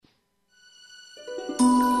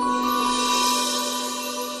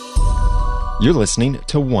You're listening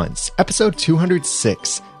to Once, episode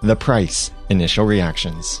 206, The Price, Initial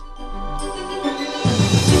Reactions.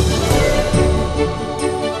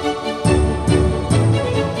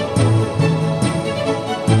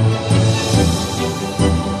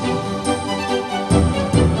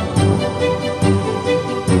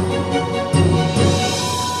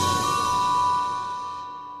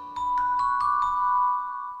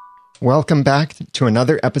 Welcome back to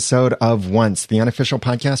another episode of Once, the unofficial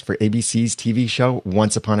podcast for ABC's TV show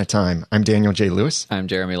Once Upon a Time. I'm Daniel J. Lewis. I'm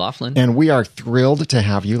Jeremy Laughlin. And we are thrilled to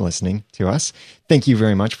have you listening to us. Thank you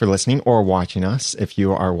very much for listening or watching us. If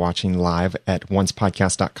you are watching live at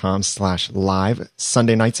oncepodcast.com/live,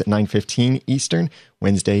 Sunday nights at 9:15 Eastern,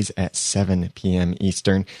 Wednesdays at 7 p.m.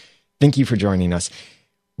 Eastern. Thank you for joining us.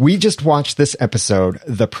 We just watched this episode,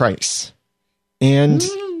 The Price. And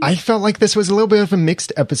I felt like this was a little bit of a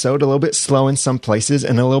mixed episode, a little bit slow in some places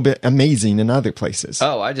and a little bit amazing in other places.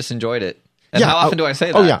 Oh, I just enjoyed it. And how often do I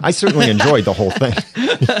say that? Oh, yeah. I certainly enjoyed the whole thing.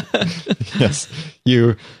 Yes.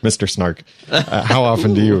 You, Mr. Snark. How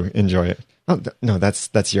often do you enjoy it? Oh, no,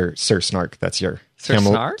 that's your Sir Snark. That's your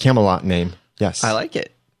Camelot name. Yes. I like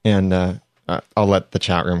it. And I'll let the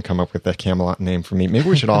chat room come up with the Camelot name for me. Maybe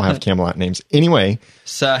we should all have Camelot names. Anyway.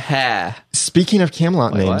 Speaking of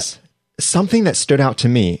Camelot names... Something that stood out to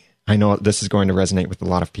me, I know this is going to resonate with a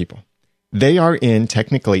lot of people. They're in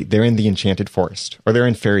the Enchanted Forest, or they're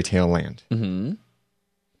in Fairy Tale Land. Mm-hmm.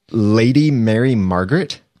 Lady Mary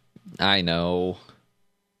Margaret? I know.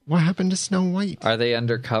 What happened to Snow White? Are they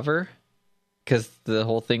undercover? Because the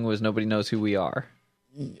whole thing was nobody knows who we are.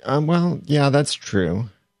 Well, yeah, that's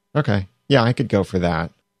true. Okay. Yeah, I could go for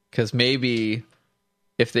that. Because maybe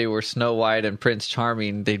if they were Snow White and Prince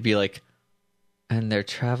Charming, they'd be like, and they're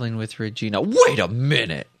traveling with Regina. Wait a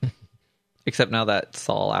minute! Except now that's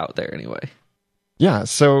all out there anyway. Yeah,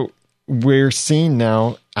 so we're seeing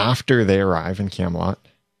now, after they arrive in Camelot,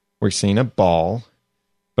 we're seeing a ball.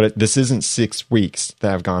 But this isn't 6 weeks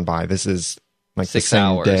that have gone by. This is like 6 the same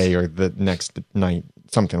hours. Day or the next night,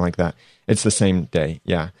 something like that. It's the same day,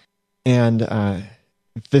 yeah. And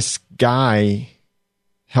this guy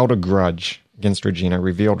held a grudge against Regina,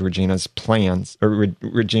 revealed Regina's plans, or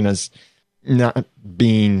Regina's not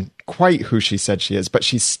being quite who she said she is, but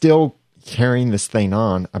she's still carrying this thing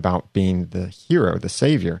on about being the hero, the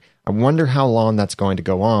savior. I wonder how long that's going to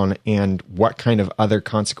go on and what kind of other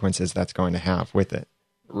consequences that's going to have with it.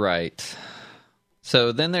 Right.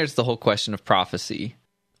 So then there's the whole question of prophecy.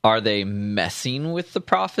 Are they messing with the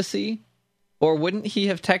prophecy? Or wouldn't he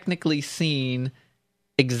have technically seen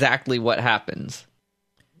exactly what happens?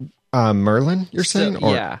 Merlin, you're saying?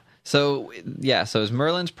 Yeah. So is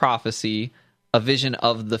Merlin's prophecy a vision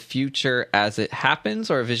of the future as it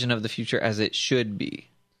happens or a vision of the future as it should be?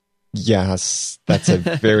 Yes, that's a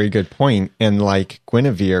very good point. And like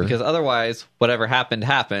Guinevere... Because otherwise, whatever happened.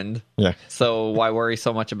 Yeah. So why worry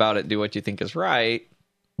so much about it? Do what you think is right.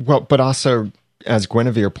 Well, but also, as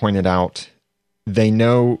Guinevere pointed out, they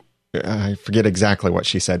know... I forget exactly what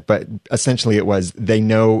she said, but essentially it was, they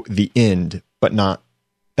know the end, but not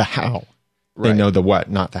the how. Right. They know the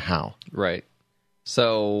what, not the how. Right.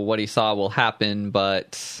 So what he saw will happen,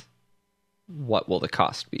 but what will the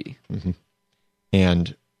cost be? Mm-hmm.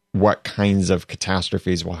 And what kinds of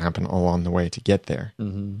catastrophes will happen along the way to get there?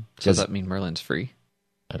 Mm-hmm. Does that mean Merlin's free?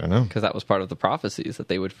 I don't know. Because that was part of the prophecies, that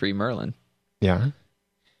they would free Merlin. Yeah.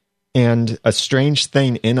 And a strange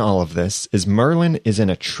thing in all of this is Merlin is in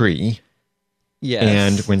a tree. Yes.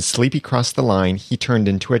 And when Sleepy crossed the line, he turned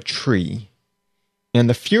into a tree. And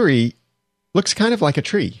the Fury... looks kind of like a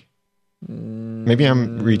tree. Maybe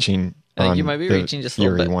I'm reaching. I think you might be reaching just a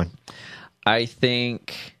little bit. One. I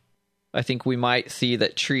think we might see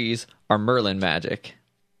that trees are Merlin magic,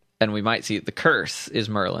 and we might see the curse is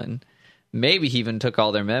Merlin. Maybe he even took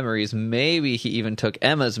all their memories. Maybe he even took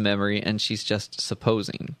Emma's memory, and she's just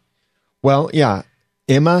supposing. Well, yeah,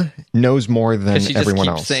 Emma knows more than everyone else. She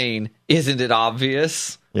just keeps saying, "Isn't it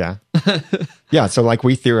obvious?" Yeah, yeah. So, like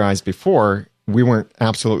we theorized before. We weren't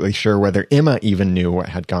absolutely sure whether Emma even knew what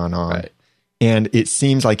had gone on. Right. And it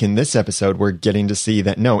seems like in this episode, we're getting to see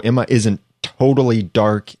that, no, Emma isn't totally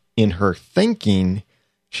dark in her thinking.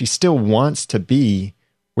 She still wants to be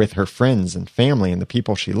with her friends and family and the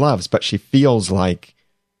people she loves, but she feels like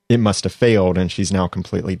it must have failed and she's now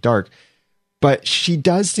completely dark. But she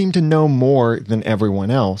does seem to know more than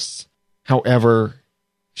everyone else. However,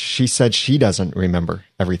 she said she doesn't remember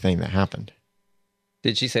everything that happened.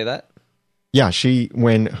 Did she say that? Yeah,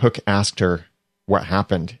 when Hook asked her what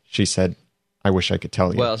happened, she said, I wish I could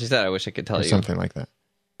tell you. Well, she said, I wish I could tell you. Something like that.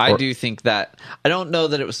 I do think that, I don't know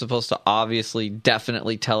that it was supposed to obviously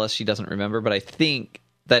definitely tell us she doesn't remember, but I think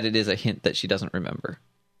that it is a hint that she doesn't remember.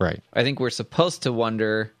 Right. I think we're supposed to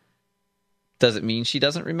wonder, does it mean she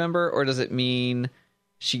doesn't remember, or does it mean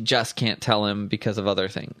she just can't tell him because of other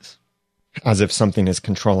things? As if something is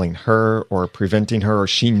controlling her or preventing her, or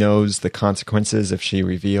she knows the consequences if she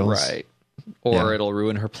reveals. Right. Or it'll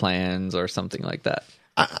ruin her plans or something like that.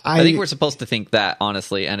 I think we're supposed to think that,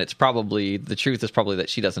 honestly, and it's probably, the truth is probably that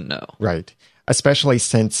she doesn't know. Right. Especially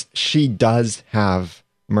since she does have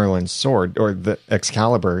Merlin's sword, or the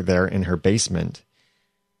Excalibur, there in her basement.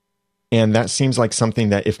 And that seems like something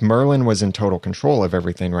that if Merlin was in total control of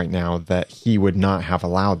everything right now, that he would not have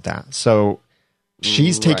allowed that. So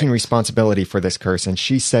she's taking responsibility for this curse, and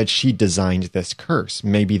she said she designed this curse.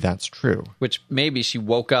 Maybe that's true. Which maybe she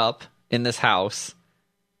woke up in this house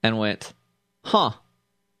and went, huh,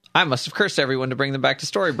 I must have cursed everyone to bring them back to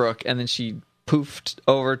Storybrooke. And then she poofed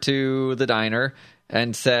over to the diner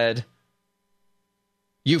and said,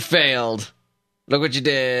 you failed. Look what you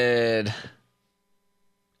did.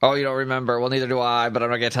 Oh, you don't remember? Well, neither do I, but I'm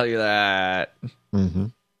not going to tell you that. Mm-hmm.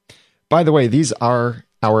 By the way, these are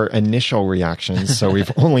our initial reactions, so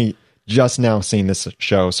we've only just now seen this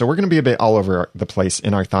show. So we're going to be a bit all over the place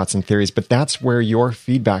in our thoughts and theories, but that's where your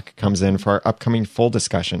feedback comes in for our upcoming full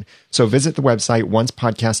discussion. So visit the website,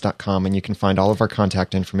 oncepodcast.com, and you can find all of our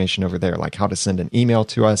contact information over there, like how to send an email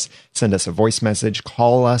to us, send us a voice message,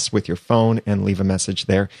 call us with your phone, and leave a message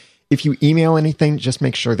there. If you email anything, just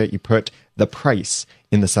make sure that you put the price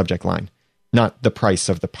in the subject line, not the price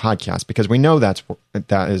of the podcast, because we know that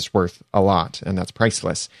is worth a lot and that's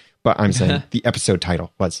priceless. But I'm saying the episode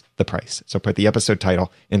title was the price. So put the episode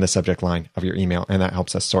title in the subject line of your email, and that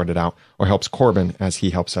helps us sort it out, or helps Corbin as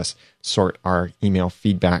he helps us sort our email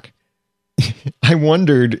feedback. I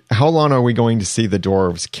wondered, how long are we going to see the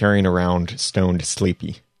dwarves carrying around stoned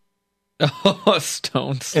Sleepy? Oh,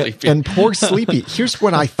 stoned Sleepy. And poor Sleepy. Here's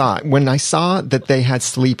what I thought. When I saw that they had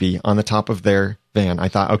Sleepy on the top of their van, I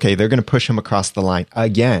thought, okay, they're going to push him across the line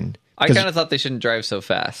again. I kind of thought they shouldn't drive so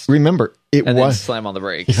fast. Remember, and then slam on the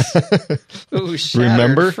brakes. Ooh,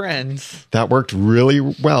 shattered friends. That worked really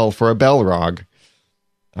well for a Belrog.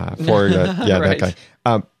 That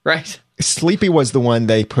guy. Right. Sleepy was the one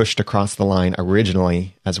they pushed across the line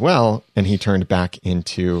originally as well, and he turned back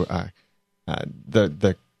into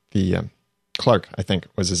the Clark, I think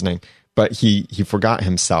was his name. But he forgot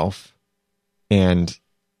himself, and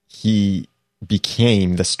he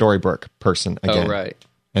became the Storybrooke person again. Oh, right.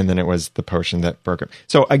 And then it was the potion that broke him.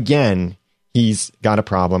 So again, he's got a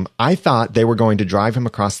problem. I thought they were going to drive him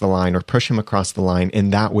across the line or push him across the line,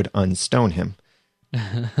 and that would unstone him.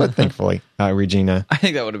 But thankfully, Regina... I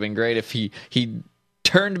think that would have been great if he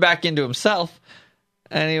turned back into himself,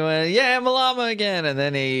 and he went, yeah, I'm a llama again. And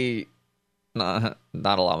then he... not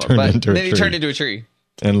a llama, but then he turned into a tree.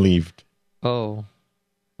 And leaved. Oh.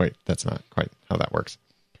 Wait, that's not quite how that works.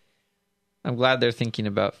 I'm glad they're thinking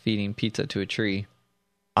about feeding pizza to a tree.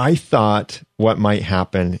 I thought what might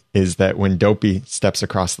happen is that when Dopey steps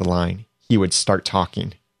across the line, he would start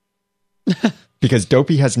talking. Because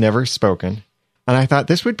Dopey has never spoken. And I thought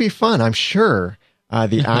this would be fun. I'm sure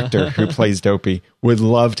the actor who plays Dopey would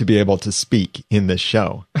love to be able to speak in this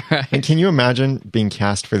show. Right. And can you imagine being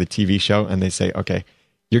cast for the TV show and they say, okay,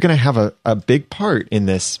 you're going to have a big part in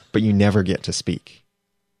this, but you never get to speak.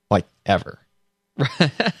 Like, ever.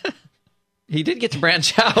 He did get to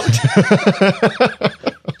branch out.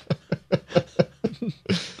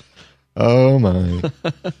 Oh my.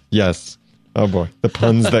 Yes. Oh boy. The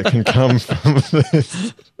puns that can come from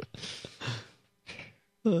this.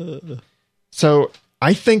 So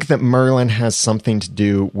I think that Merlin has something to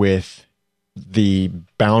do with the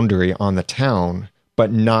boundary on the town,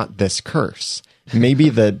 but not this curse. Maybe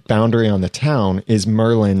the boundary on the town is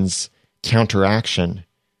Merlin's counteraction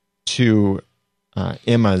to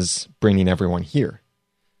Emma's bringing everyone here.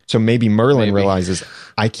 So maybe Merlin realizes,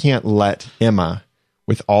 I can't let Emma,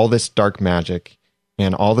 with all this dark magic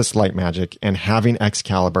and all this light magic and having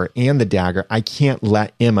Excalibur and the dagger, I can't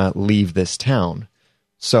let Emma leave this town.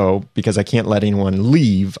 So because I can't let anyone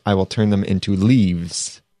leave, I will turn them into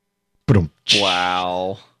leaves.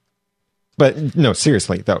 Wow. But no,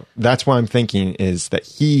 seriously though, that's what I'm thinking is that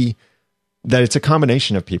it's a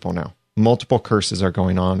combination of people now. Multiple curses are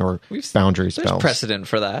going on, or boundary spells. There's precedent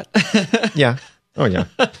for that. Yeah. Oh yeah.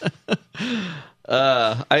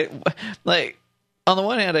 I like, on the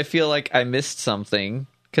one hand, I feel like I missed something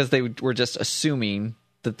because they were just assuming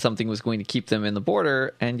that something was going to keep them in the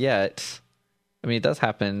border, and yet, I mean, it does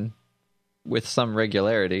happen with some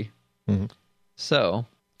regularity. Mm-hmm. So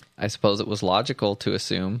I suppose it was logical to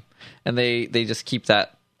assume, and they just keep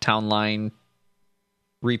that town line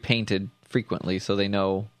repainted frequently so they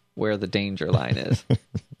know where the danger line is.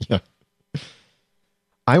 Yeah.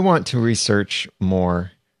 I want to research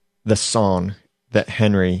more the song that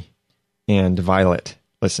Henry and Violet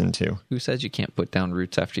listen to. Who says you can't put down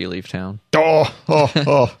roots after you leave town? Oh.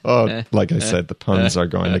 Like I said, the puns are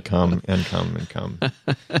going to come and come and come.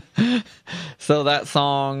 So that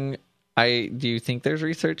song, do you think there's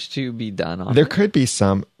research to be done on There it? could be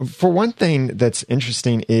some. For one thing that's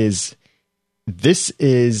interesting is this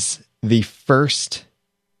is the first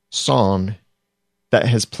song that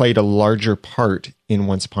has played a larger part in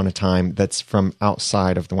Once Upon a Time that's from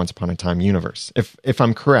outside of the Once Upon a Time universe. If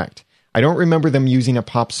I'm correct. I don't remember them using a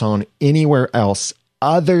pop song anywhere else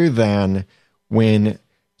other than when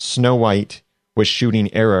Snow White was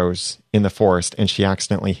shooting arrows in the forest and she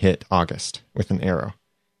accidentally hit August with an arrow.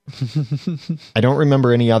 I don't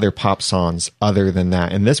remember any other pop songs other than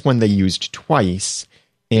that. And this one they used twice,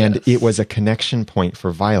 and Yes. it was a connection point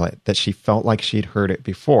for Violet that she felt like she'd heard it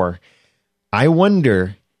before. I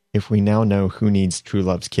wonder if we now know who needs True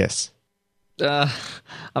Love's Kiss. I'm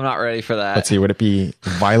not ready for that. Let's see, would it be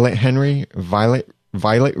Violet Henry, Violet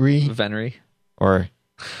Ree, Venry? or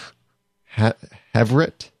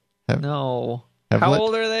Heverett? No. Havlet? How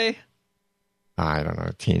old are they? I don't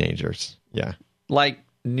know, teenagers. Yeah. Like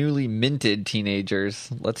newly minted teenagers.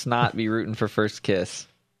 Let's not be rooting for first kiss.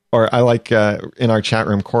 Or I like in our chat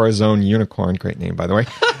room, Corazon Unicorn, great name, by the way,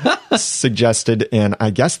 suggested, and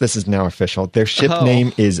I guess this is now official, their ship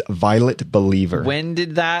name is Violet Believer. When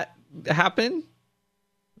did that happen?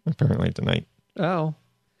 Apparently tonight. Oh.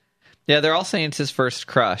 Yeah, they're all saying it's his first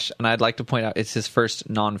crush, and I'd like to point out it's his first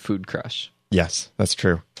non-food crush. Yes, that's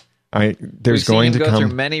true. There's We've seen going him to go come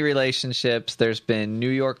through many relationships. There's been New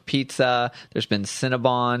York Pizza. There's been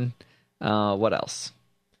Cinnabon. What else?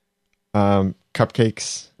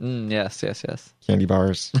 Cupcakes, Yes. candy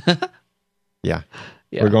bars. Yeah.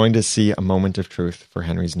 Yeah. We're going to see a moment of truth for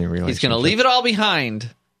Henry's new relationship. He's going to leave it all behind,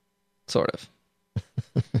 sort of.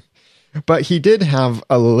 But he did have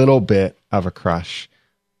a little bit of a crush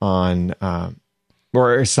on,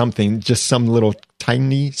 or something, just some little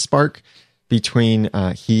tiny spark between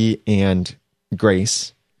he and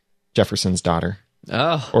Grace, Jefferson's daughter.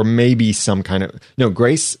 Oh. Or maybe some kind of... No,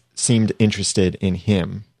 Grace seemed interested in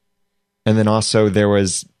him. And then also there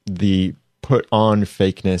was the put on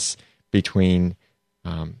fakeness between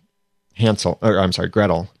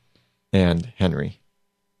Gretel and Henry.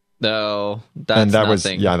 No, that's and that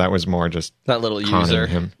nothing. that was more just That little conning user.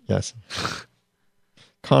 him. Yes.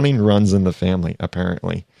 Conning runs in the family,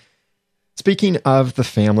 apparently. Speaking of the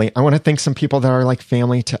family, I want to thank some people that are like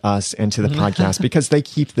family to us and to the podcast because they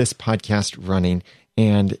keep this podcast running.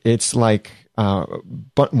 And it's like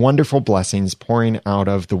wonderful blessings pouring out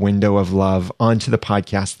of the window of love onto the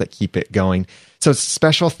podcast that keep it going. So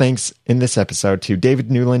special thanks in this episode to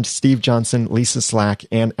David Newland, Steve Johnson, Lisa Slack,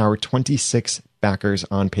 and our 26 backers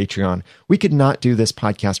on Patreon. We could not do this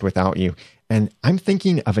podcast without you. And I'm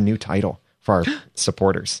thinking of a new title for our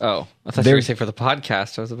supporters. Oh, I thought you were going to say for the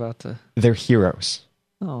podcast. I was about to... They're heroes.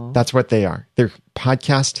 Oh. That's what they are. They're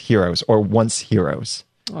podcast heroes or once heroes.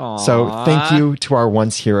 Aww. So thank you to our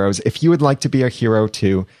once heroes. If you would like to be a hero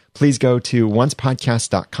too, please go to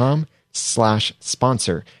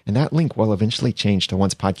oncepodcast.com/sponsor. And that link will eventually change to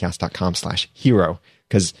oncepodcast.com/hero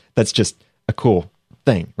because that's just a cool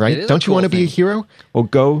thing, right? Don't you want to be a hero? Well,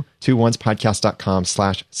 go to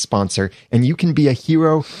oncepodcast.com/sponsor and you can be a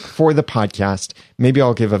hero for the podcast. Maybe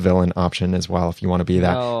I'll give a villain option as well if you want to be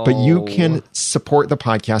that. No. But you can support the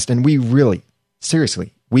podcast, and we really,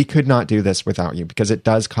 seriously, we could not do this without you because it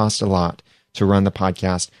does cost a lot to run the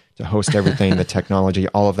podcast, to host everything, the technology,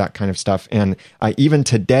 all of that kind of stuff. And even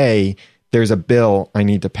today, there's a bill I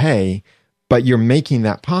need to pay, but you're making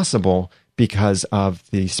that possible because of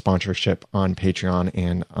the sponsorship on Patreon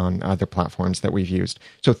and on other platforms that we've used.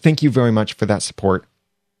 So thank you very much for that support.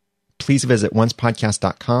 Please visit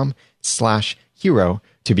oncepodcast.com/hero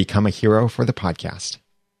to become a hero for the podcast.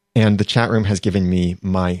 And the chat room has given me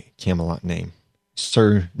my Camelot name,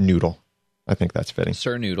 Sir Noodle. I think that's fitting.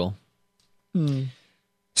 Sir Noodle.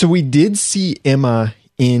 So we did see Emma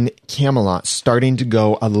in Camelot starting to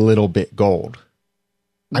go a little bit gold.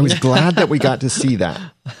 I was glad that we got to see that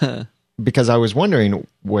because I was wondering,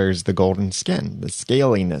 where's the golden skin, the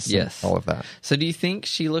scaliness, Yes. and all of that. So do you think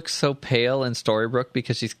she looks so pale in Storybrooke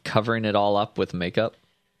because she's covering it all up with makeup?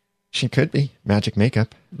 She could be magic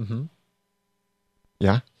makeup. Mm-hmm.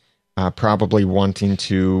 Yeah. Probably wanting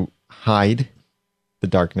to hide the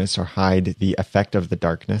darkness or hide the effect of the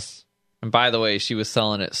darkness. And by the way, she was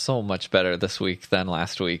selling it so much better this week than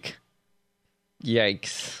last week.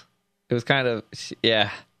 Yikes. It was kind of, it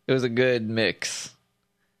was a good mix.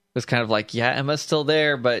 It was kind of like, yeah, Emma's still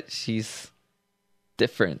there, but she's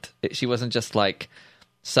different. She wasn't just like,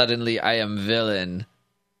 suddenly I am villain.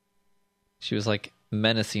 She was like,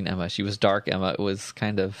 menacing Emma. She was dark Emma. It was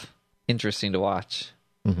kind of interesting to watch.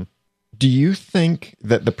 Mm-hmm. Do you think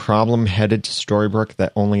that the problem headed to Storybrooke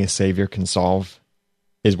that only a savior can solve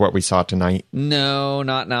is what we saw tonight? No,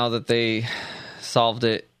 not now that they solved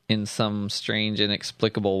it in some strange,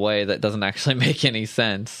 inexplicable way that doesn't actually make any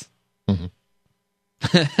sense. Mm-hmm.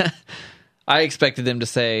 I expected them to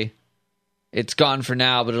say, it's gone for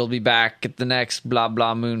now, but it'll be back at the next blah,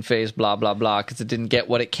 blah, moon phase, blah, blah, blah, because it didn't get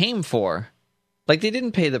what it came for. Like, they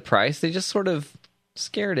didn't pay the price. They just sort of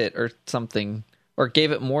scared it or something, or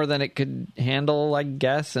gave it more than it could handle, I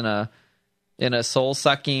guess, in a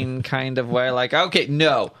soul-sucking kind of way. Like, okay,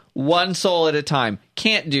 no, one soul at a time.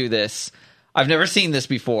 Can't do this. I've never seen this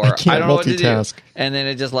before. I don't know what to do. And then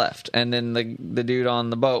it just left. And then the dude on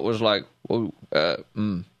the boat was like, whoa,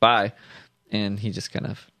 bye. And he just kind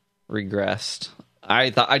of regressed.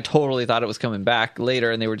 I totally thought it was coming back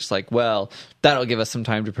later, and they were just like, well, that'll give us some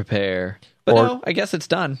time to prepare. But no, I guess it's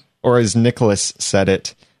done. Or as Nicholas said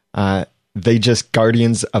it, they just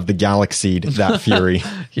Guardians of the Galaxied that fury.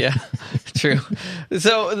 Yeah, true.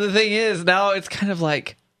 So the thing is, now it's kind of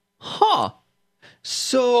like,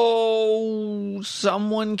 so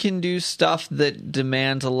someone can do stuff that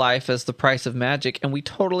demands a life as the price of magic, and we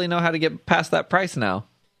totally know how to get past that price now.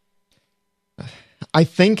 I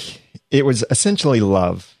think it was essentially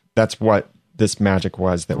love. That's what this magic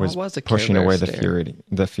was that was pushing away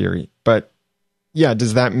the fury. But yeah,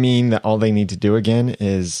 does that mean that all they need to do again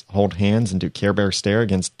is hold hands and do Care Bear stare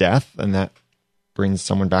against death, and that brings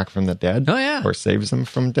someone back from the dead? Oh, yeah. Or saves them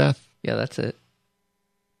from death? Yeah, that's it.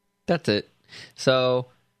 That's it. So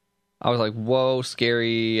I was like, whoa,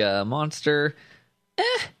 scary monster.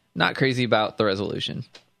 Not crazy about the resolution.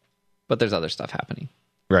 But there's other stuff happening.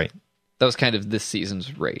 Right. That was kind of this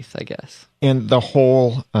season's Wraith, I guess. And the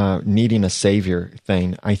whole needing a savior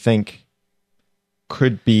thing, I think,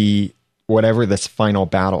 could be whatever this final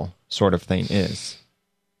battle sort of thing is.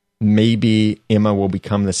 Maybe Emma will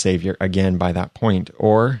become the savior again by that point.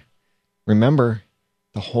 Or, remember,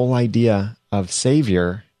 the whole idea of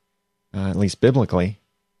savior, at least biblically,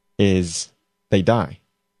 is they die.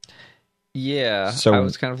 Yeah, so I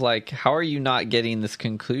was kind of like, how are you not getting this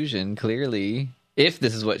conclusion clearly? If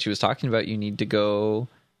this is what she was talking about, you need to go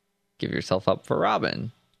give yourself up for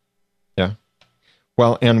Robin. Yeah.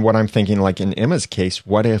 Well, and what I'm thinking, like in Emma's case,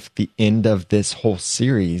 what if the end of this whole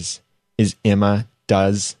series is Emma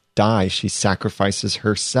does die? She sacrifices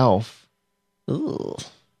herself. Ooh.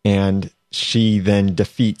 And she then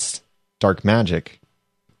defeats dark magic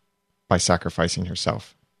by sacrificing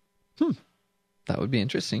herself. That would be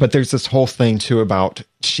interesting. But there's this whole thing, too, about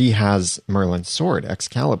she has Merlin's sword,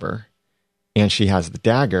 Excalibur, and she has the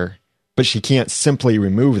dagger, but she can't simply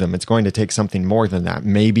remove them. It's going to take something more than that.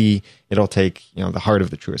 Maybe it'll take, the heart of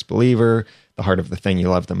the truest believer, the heart of the thing you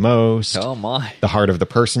love the most. Oh, my. The heart of the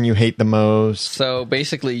person you hate the most. So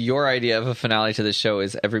basically, your idea of a finale to this show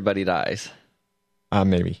is everybody dies.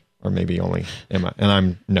 Maybe. Or maybe only Emma.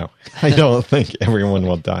 And I don't think everyone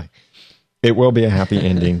will die. It will be a happy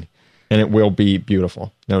ending, and it will be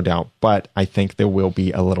beautiful, no doubt. But I think there will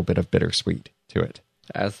be a little bit of bittersweet to it.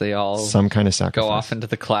 As they all some kind of sacrifice. Go off into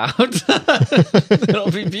the clouds.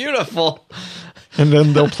 It'll be beautiful. And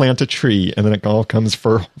then they'll plant a tree, and then it all comes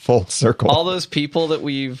for full circle. All those people that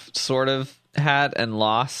we've sort of had and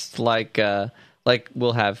lost, like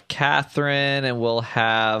we'll have Catherine, and we'll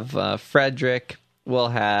have Frederick, we'll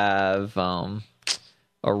have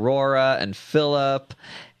Aurora and Philip,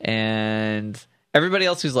 and everybody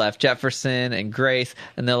else who's left, Jefferson and Grace,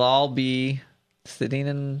 and they'll all be sitting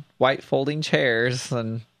in white folding chairs,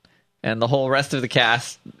 and the whole rest of the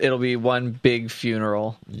cast, it'll be one big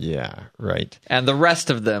funeral. Yeah, right. And the rest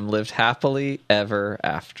of them lived happily ever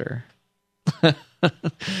after.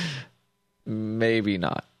 Maybe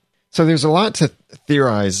not. So there's a lot to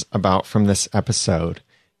theorize about from this episode,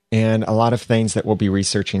 and a lot of things that we'll be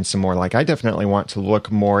researching some more. Like, I definitely want to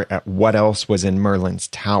look more at what else was in Merlin's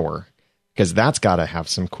tower, because that's got to have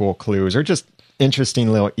some cool clues or just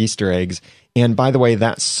interesting little Easter eggs. And by the way,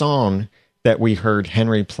 that song that we heard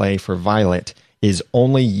Henry play for Violet is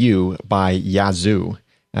Only You by Yazoo.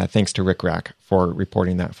 Thanks to Rick Rack for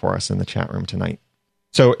reporting that for us in the chat room tonight.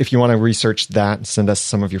 So if you want to research that, send us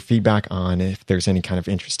some of your feedback on if there's any kind of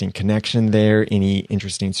interesting connection there, any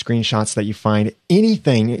interesting screenshots that you find,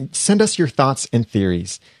 anything, send us your thoughts and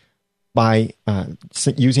theories by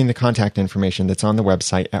using the contact information that's on the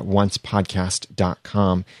website at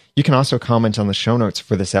oncepodcast.com. You can also comment on the show notes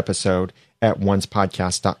for this episode at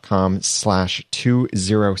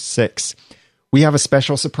oncepodcast.com/206. We have a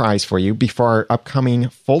special surprise for you before our upcoming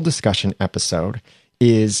full discussion episode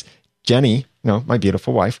is Jenny, my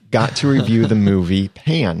beautiful wife, got to review the movie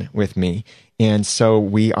Pan with me. And so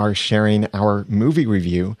we are sharing our movie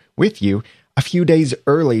review with you a few days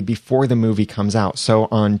early before the movie comes out. So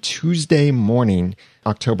on Tuesday morning,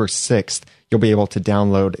 October 6th, you'll be able to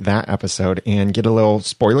download that episode and get a little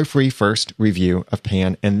spoiler-free first review of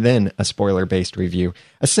Pan and then a spoiler-based review.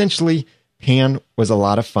 Essentially, Pan was a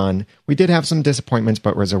lot of fun. We did have some disappointments,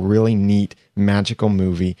 but it was a really neat, magical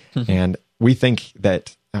movie. And we think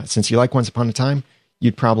that since you like Once Upon a Time,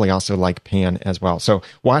 you'd probably also like Pan as well. So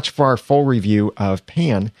watch for our full review of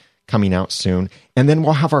Pan coming out soon. And then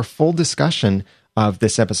we'll have our full discussion of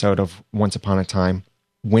this episode of Once Upon a Time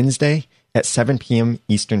Wednesday at 7 p.m.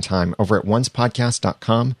 Eastern Time over at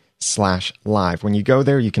oncepodcast.com/live. When you go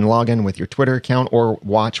there, you can log in with your Twitter account or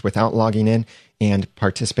watch without logging in and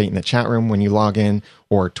participate in the chat room when you log in,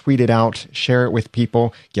 or tweet it out, share it with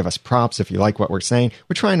people, give us props if you like what we're saying.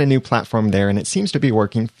 We're trying a new platform there, and it seems to be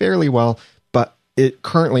working fairly well, but it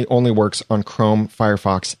currently only works on Chrome,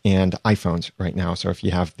 Firefox, and iPhones right now. So if you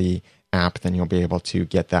have the app, then you'll be able to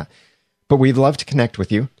get that. But we'd love to connect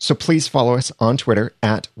with you. So please follow us on Twitter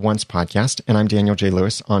at OncePodcast. And I'm Daniel J.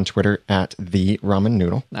 Lewis on Twitter at The Ramen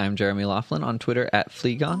Noodle. I'm Jeremy Laughlin on Twitter at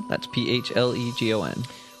Phlegon. That's PHLEGON.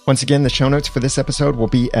 Once again, the show notes for this episode will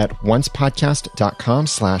be at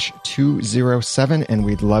oncepodcast.com/207. And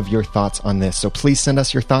we'd love your thoughts on this. So please send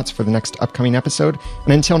us your thoughts for the next upcoming episode.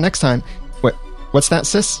 And until next time, what's that,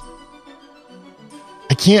 sis?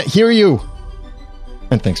 I can't hear you.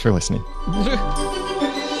 And thanks for listening.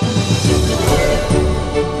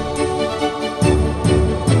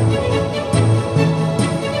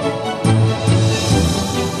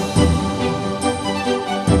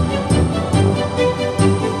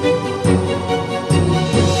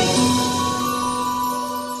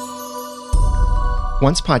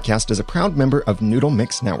 Once Podcast is a proud member of Noodle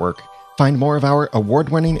Mix Network. Find more of our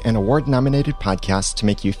award-winning and award-nominated podcasts to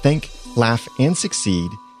make you think, laugh, and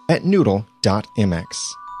succeed at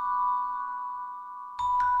noodle.mx.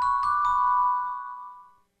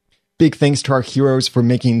 Big thanks to our heroes for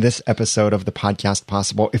making this episode of the podcast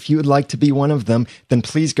possible. If you would like to be one of them, then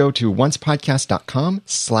please go to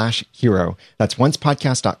oncepodcast.com/hero. That's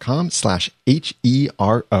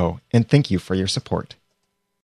oncepodcast.com/HERO. And thank you for your support.